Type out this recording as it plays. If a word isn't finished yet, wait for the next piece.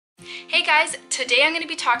Hey guys, today I'm going to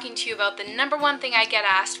be talking to you about the number one thing I get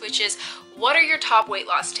asked, which is what are your top weight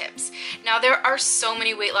loss tips? Now there are so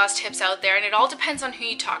many weight loss tips out there and it all depends on who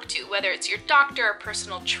you talk to, whether it's your doctor, a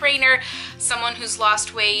personal trainer, someone who's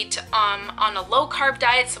lost weight on a low carb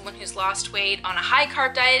diet, someone who's lost weight on a high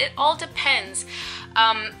carb diet. It all depends.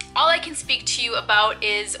 All I can speak to you about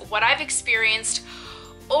is what I've experienced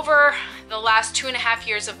over the last 2.5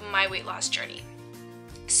 years of my weight loss journey.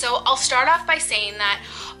 So I'll start off by saying that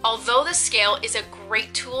although the scale is a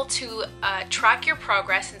great tool to track your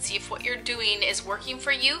progress and see if what you're doing is working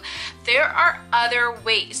for you, there are other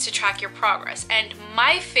ways to track your progress. And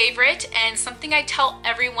my favorite, and something I tell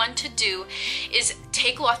everyone to do, is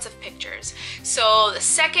take lots of pictures. So the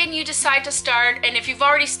second you decide to start, and if you've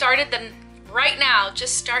already started, then right now,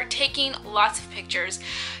 just start taking lots of pictures.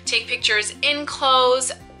 Take pictures in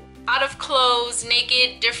clothes, out of clothes,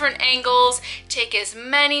 naked, different angles. Take as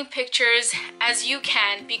many pictures as you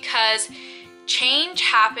can because change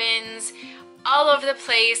happens all over the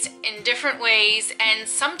place in different ways, and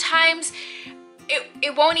sometimes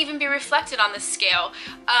it won't even be reflected on the scale.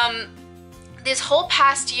 This whole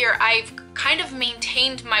past year I've kind of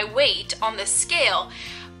maintained my weight on the scale,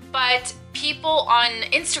 but people on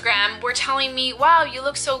Instagram were telling me, wow, you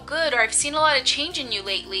look so good, or I've seen a lot of change in you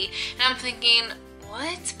lately. And I'm thinking,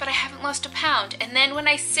 what? But I haven't lost a pound. And then when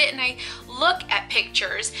I sit and I look at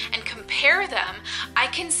pictures and compare them, I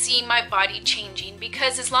can see my body changing,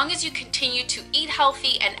 because as long as you continue to eat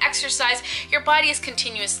healthy and exercise, your body is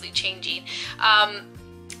continuously changing.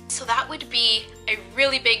 So that would be a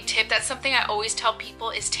really big tip. That's something I always tell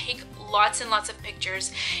people, is take lots and lots of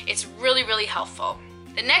pictures. It's really, really helpful.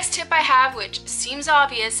 The next tip I have, which seems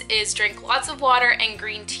obvious, is drink lots of water and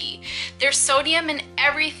green tea. There's sodium in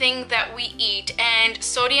everything that we eat, and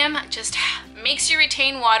sodium just makes you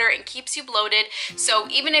retain water and keeps you bloated. So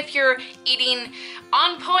even if you're eating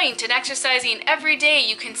on point and exercising every day,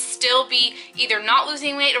 you can still be either not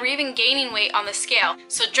losing weight or even gaining weight on the scale.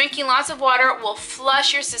 So drinking lots of water will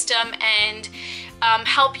flush your system and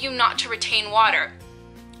help you not to retain water.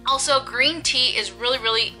 Also, green tea is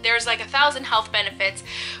really, there's like 1,000 health benefits,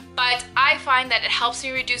 but I find that it helps me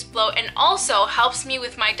reduce bloat and also helps me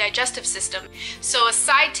with my digestive system. So a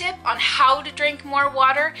side tip on how to drink more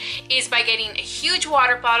water is by getting a huge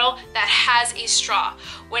water bottle that has a straw.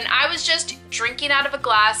 When I was just drinking out of a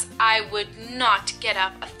glass, I would not get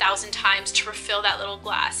up 1,000 times to refill that little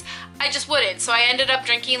glass. I just wouldn't. So I ended up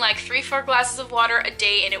drinking like 3-4 glasses of water a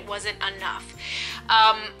day, and it wasn't enough.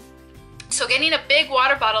 So getting a big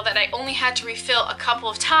water bottle that I only had to refill a couple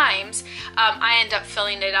of times, I end up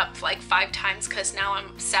filling it up like 5 times because now I'm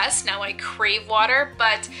obsessed. Now I crave water.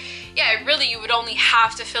 But yeah, really you would only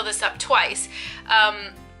have to fill this up twice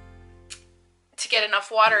to get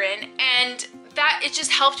enough water in. And that, it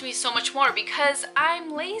just helped me so much more because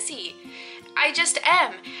I'm lazy. I just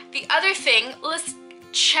am. The other thing, let's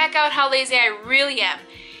check out how lazy I really am.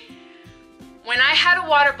 When I had a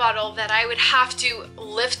water bottle that I would have to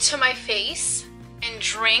lift to my face and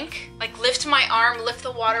drink, like lift my arm, lift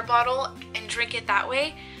the water bottle and drink it that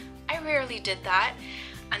way, I rarely did that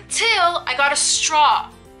until I got a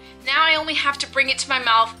straw. Now I only have to bring it to my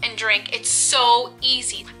mouth and drink. It's so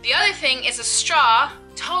easy. The other thing is a straw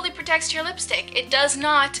totally protects your lipstick. It does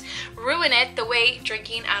not ruin it the way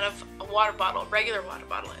drinking out of a water bottle, regular water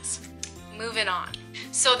bottle is. Moving on.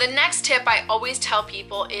 So the next tip I always tell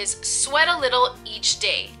people is sweat a little each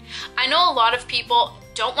day. I know a lot of people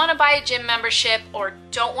don't want to buy a gym membership or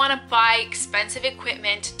don't want to buy expensive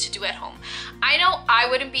equipment to do at home. I know I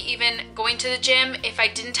wouldn't be even going to the gym if I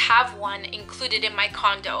didn't have one included in my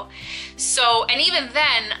condo. So, and even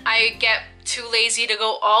then I get too lazy to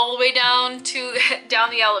go all the way down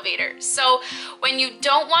the elevator. So when you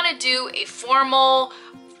don't want to do a formal,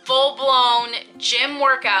 full-blown gym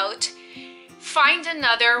workout, find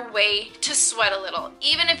another way to sweat a little.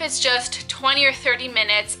 Even if it's just 20 or 30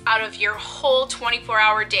 minutes out of your whole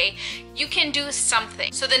 24-hour day, you can do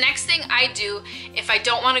something. So the next thing I do if I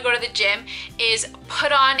don't want to go to the gym is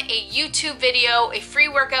put on a YouTube video, a free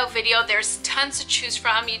workout video. There's tons to choose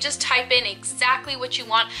from. You just type in exactly what you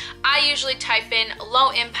want. I usually type in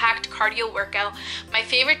low impact cardio workout. My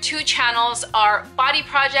favorite 2 channels are Body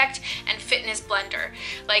Project and Fitness Blender.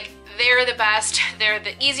 Like, they're the best, they're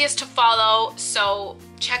the easiest to follow, so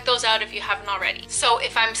check those out if you haven't already. So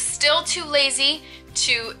if I'm still too lazy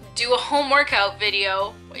to do a home workout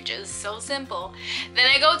video, which is so simple, then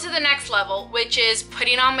I go to the next level, which is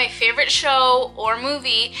putting on my favorite show or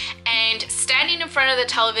movie and standing in front of the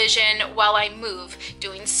television while I move,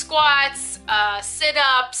 doing squats,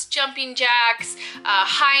 sit-ups, jumping jacks,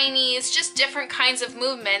 high knees, just different kinds of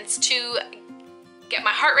movements to get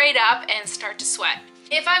my heart rate up and start to sweat.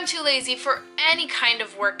 If I'm too lazy for any kind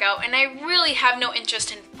of workout and I really have no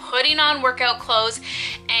interest in putting on workout clothes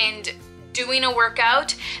and doing a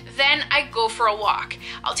workout, then I go for a walk.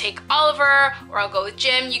 I'll take Oliver or I'll go with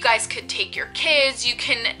Jim. You guys could take your kids. You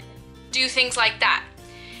can do things like that.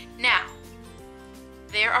 Now,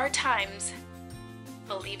 there are times,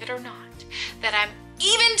 believe it or not, that I'm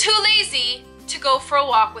even too lazy to go for a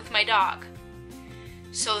walk with my dog.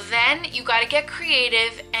 So then you gotta get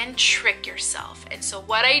creative and trick yourself. And so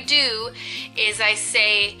what I do is I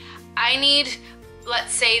say, I need,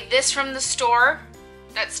 let's say, this from the store,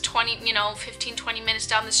 that's 15, 20 minutes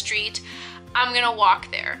down the street. I'm gonna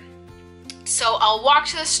walk there. So I'll walk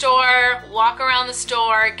to the store, walk around the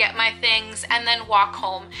store, get my things, and then walk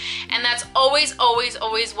home. And that's always, always,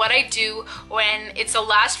 always what I do when it's a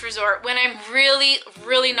last resort, when I'm really,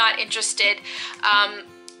 really not interested.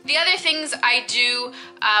 The other things I do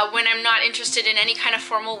when I'm not interested in any kind of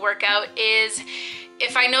formal workout is,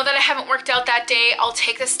 if I know that I haven't worked out that day, I'll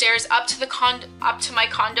take the stairs up to my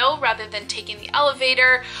condo rather than taking the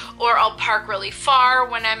elevator, or I'll park really far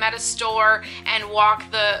when I'm at a store and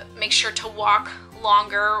make sure to walk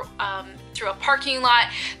longer through a parking lot.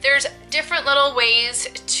 There's different little ways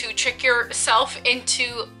to trick yourself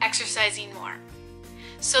into exercising more.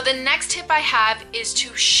 So the next tip I have is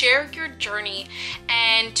to share your journey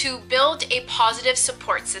and to build a positive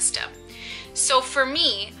support system. So for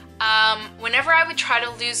me, whenever I would try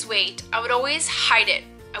to lose weight, I would always hide it.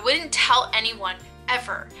 I wouldn't tell anyone,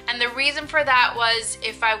 ever. And the reason for that was,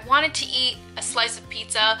 if I wanted to eat a slice of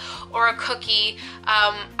pizza or a cookie,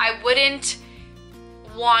 I wouldn't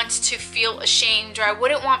want to feel ashamed, or I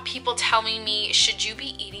wouldn't want people telling me, should you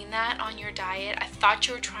be eating that on your diet? I thought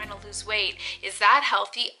you were trying to lose weight. Is that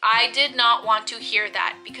healthy? I did not want to hear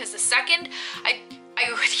that, because the second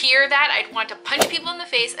I would hear that, I'd want to punch people in the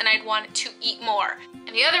face and I'd want to eat more.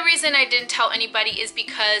 And the other reason I didn't tell anybody is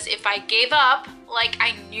because if I gave up, like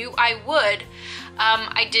I knew I would,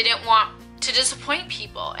 I didn't want to disappoint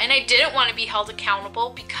people, and I didn't want to be held accountable,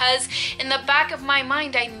 because in the back of my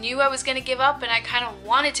mind I knew I was going to give up, and I kind of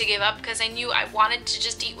wanted to give up because I knew I wanted to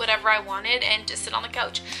just eat whatever I wanted and just sit on the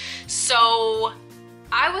couch. So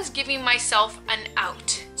I was giving myself an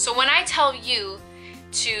out. So when I tell you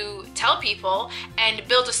to tell people and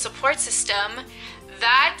build a support system,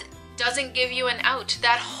 that doesn't give you an out.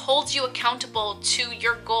 That holds you accountable to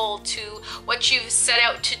your goal, to what you've set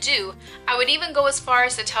out to do. I would even go as far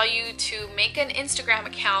as to tell you to make an Instagram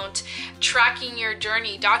account tracking your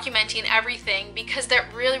journey, documenting everything, because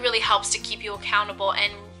that really, really helps to keep you accountable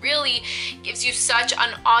and really gives you such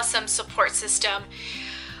an awesome support system.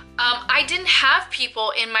 I didn't have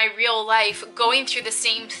people in my real life going through the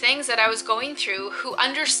same things that I was going through, who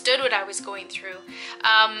understood what I was going through.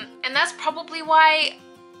 And that's probably why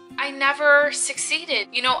I never succeeded.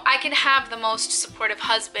 You know, I can have the most supportive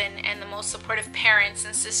husband and the most supportive parents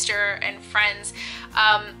and sister and friends,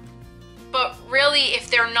 but really,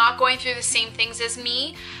 if they're not going through the same things as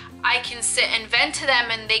me, I can sit and vent to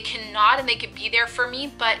them and they can nod and they can be there for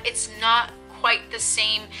me, but it's not quite the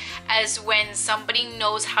same as when somebody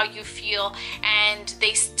knows how you feel and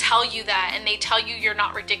they tell you that, and they tell you you're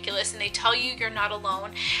not ridiculous, and they tell you you're not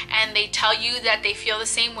alone, and they tell you that they feel the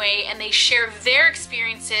same way, and they share their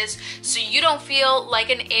experiences so you don't feel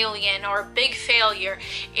like an alien or a big failure.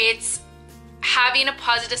 It's having a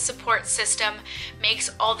positive support system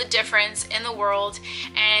makes all the difference in the world,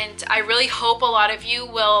 and I really hope a lot of you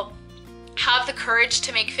will have the courage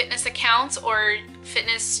to make fitness accounts or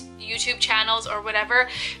fitness YouTube channels or whatever,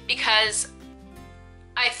 because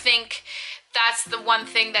I think that's the one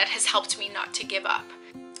thing that has helped me not to give up.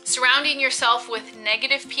 Surrounding yourself with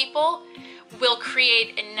negative people will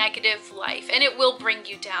create a negative life, and it will bring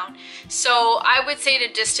you down. So I would say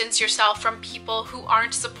to distance yourself from people who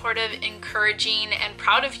aren't supportive, encouraging, and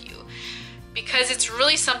proud of you, because it's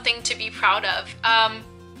really something to be proud of.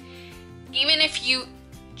 Even if you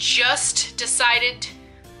just decided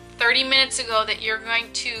 30 minutes ago that you're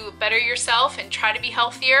going to better yourself and try to be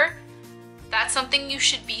healthier, that's something you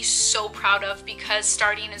should be so proud of, because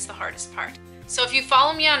starting is the hardest part. So if you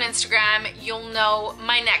follow me on Instagram, you'll know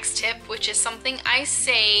my next tip, which is something I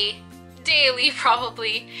say daily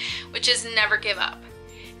probably, which is never give up.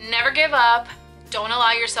 Never give up. Don't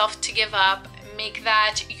allow yourself to give up. Make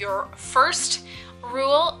that your first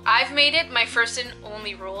rule. I've made it my first and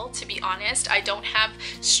only rule, to be honest. I don't have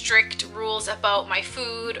strict rules about my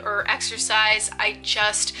food or exercise. I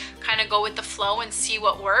just kind of go with the flow and see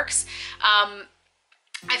what works.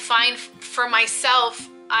 I find for myself,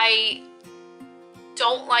 I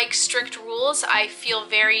don't like strict rules. I feel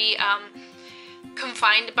very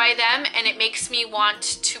confined by them, and it makes me want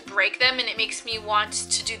to break them, and it makes me want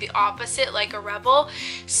to do the opposite like a rebel.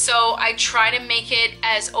 So I try to make it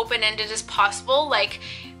as open-ended as possible. Like,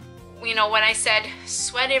 you know, when I said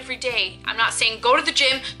sweat every day, I'm not saying go to the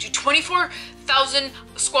gym, do 24,000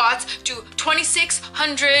 squats, do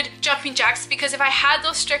 2,600 jumping jacks, because if I had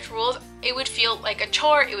those strict rules, it would feel like a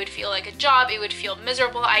chore, it would feel like a job, it would feel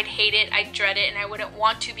miserable, I'd hate it, I'd dread it, and I wouldn't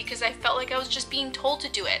want to, because I felt like I was just being told to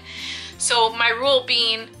do it. So my rule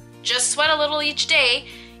being just sweat a little each day.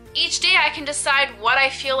 Each day I can decide what I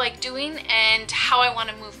feel like doing and how I want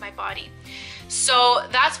to move my body. So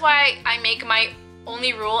that's why I make my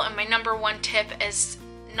only rule, and my number one tip is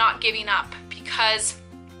not giving up, because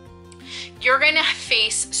you're going to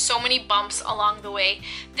face so many bumps along the way.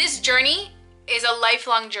 This journey is a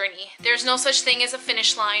lifelong journey. There's no such thing as a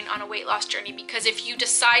finish line on a weight loss journey, because if you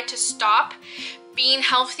decide to stop being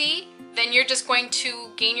healthy, then you're just going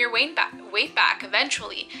to gain your weight back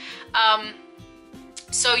eventually.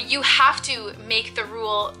 So you have to make the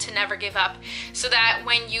rule to never give up, so that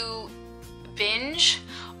when you binge,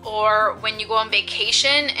 or when you go on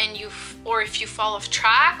vacation and or if you fall off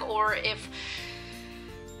track, or if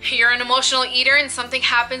you're an emotional eater and something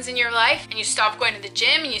happens in your life and you stop going to the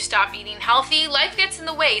gym and you stop eating healthy, life gets in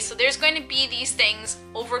the way. So there's going to be these things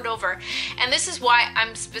over and over. And this is why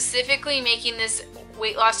I'm specifically making this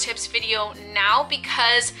weight loss tips video now,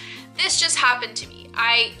 because this just happened to me.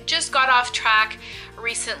 I just got off track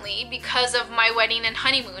recently because of my wedding and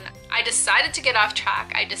honeymoon. I decided to get off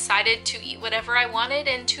track. I decided to eat whatever I wanted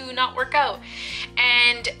and to not work out.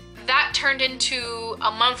 And that turned into a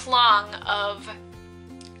month long of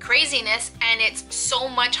craziness, and it's so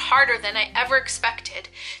much harder than I ever expected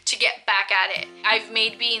to get back at it. I've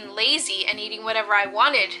made being lazy and eating whatever I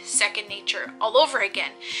wanted second nature all over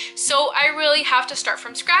again. So I really have to start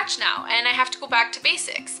from scratch now, and I have to go back to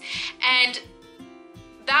basics. And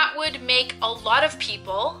that would make a lot of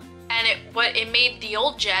people, and it made the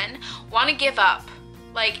old gen want to give up.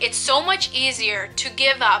 Like, it's so much easier to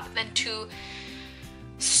give up than to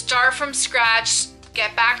start from scratch,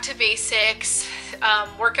 get back to basics,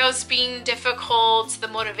 workouts being difficult, the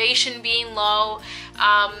motivation being low,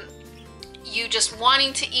 you just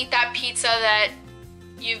wanting to eat that pizza that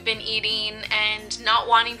you've been eating and not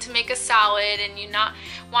wanting to make a salad, and you not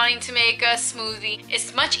wanting to make a smoothie.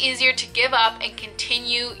 It's much easier to give up and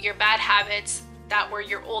continue your bad habits that were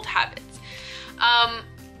your old habits.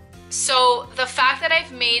 So the fact that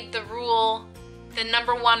I've made the rule, the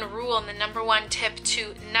number one rule and the number one tip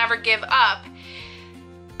to never give up,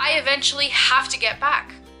 I eventually have to get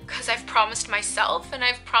back, because I've promised myself and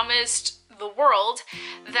I've promised the world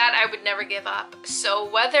that I would never give up. So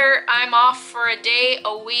whether I'm off for a day,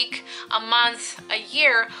 a week, a month, a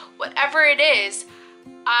year, whatever it is,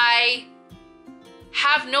 I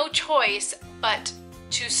have no choice but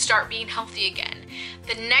to start being healthy again.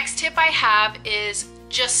 The next tip I have is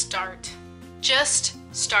just start. Just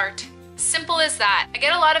start. Simple as that. I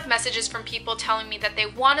get a lot of messages from people telling me that they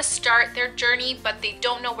want to start their journey, but they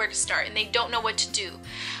don't know where to start and they don't know what to do.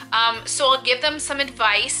 So I'll give them some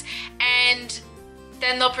advice, and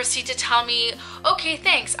then they'll proceed to tell me, okay,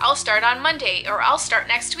 thanks, I'll start on Monday, or I'll start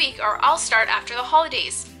next week, or I'll start after the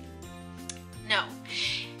holidays.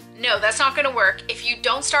 No, that's not going to work. If you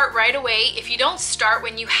don't start right away, if you don't start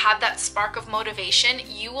when you have that spark of motivation,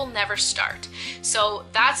 you will never start. So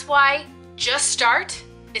that's why just start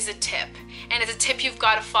is a tip, and it's a tip you've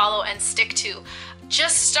got to follow and stick to.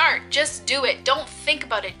 Just start, just do it. Don't think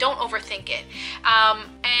about it, don't overthink it.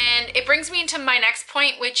 And it brings me into my next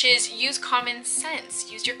point, which is use common sense.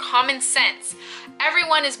 Use your common sense.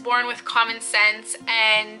 Everyone is born with common sense,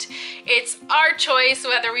 and it's our choice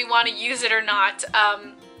whether we want to use it or not.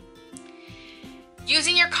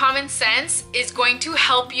 Using your common sense is going to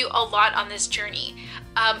help you a lot on this journey.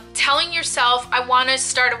 Telling yourself, I want to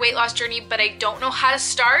start a weight loss journey, but I don't know how to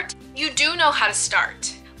start. You do know how to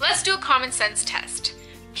start. Let's do a common sense test.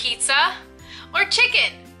 Pizza or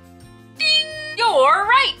chicken? Ding! You're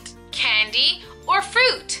right. Candy or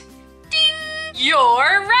fruit? Ding!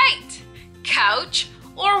 You're right. Couch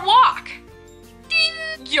or walk?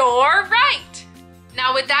 Ding! You're right.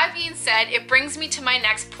 Now, with that being said, it brings me to my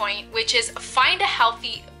next point, which is find a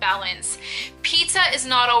healthy balance. Pizza is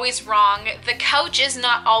not always wrong. The couch is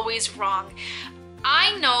not always wrong.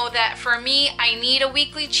 I know that for me, I need a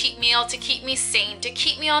weekly cheat meal to keep me sane, to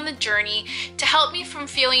keep me on the journey, to help me from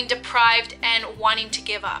feeling deprived and wanting to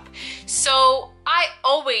give up. So I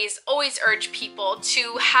always urge people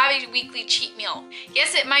to have a weekly cheat meal.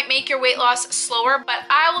 Yes, it might make your weight loss slower, but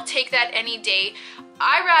I will take that any day.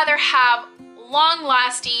 I rather have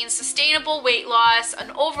long-lasting, sustainable weight loss, an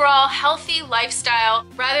overall healthy lifestyle,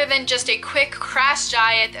 rather than just a quick crash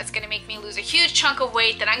diet that's gonna make me lose a huge chunk of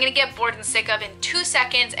weight that I'm gonna get bored and sick of in 2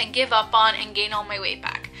 seconds and give up on and gain all my weight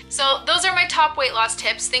back. So those are my top weight loss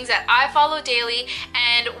tips, things that I follow daily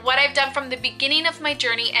and what I've done from the beginning of my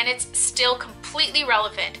journey, and it's still completely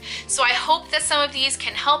relevant. So I hope that some of these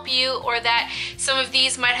can help you, or that some of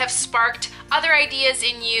these might have sparked other ideas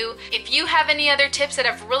in you. If you have any other tips that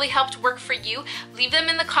have really helped work for you, leave them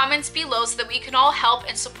in the comments below so that we can all help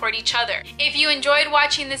and support each other. If you enjoyed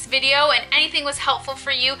watching this video and anything was helpful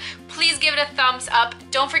for you, please give it a thumbs up.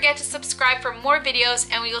 Don't forget to subscribe for more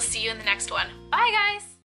videos, and we will see you in the next one. Bye guys!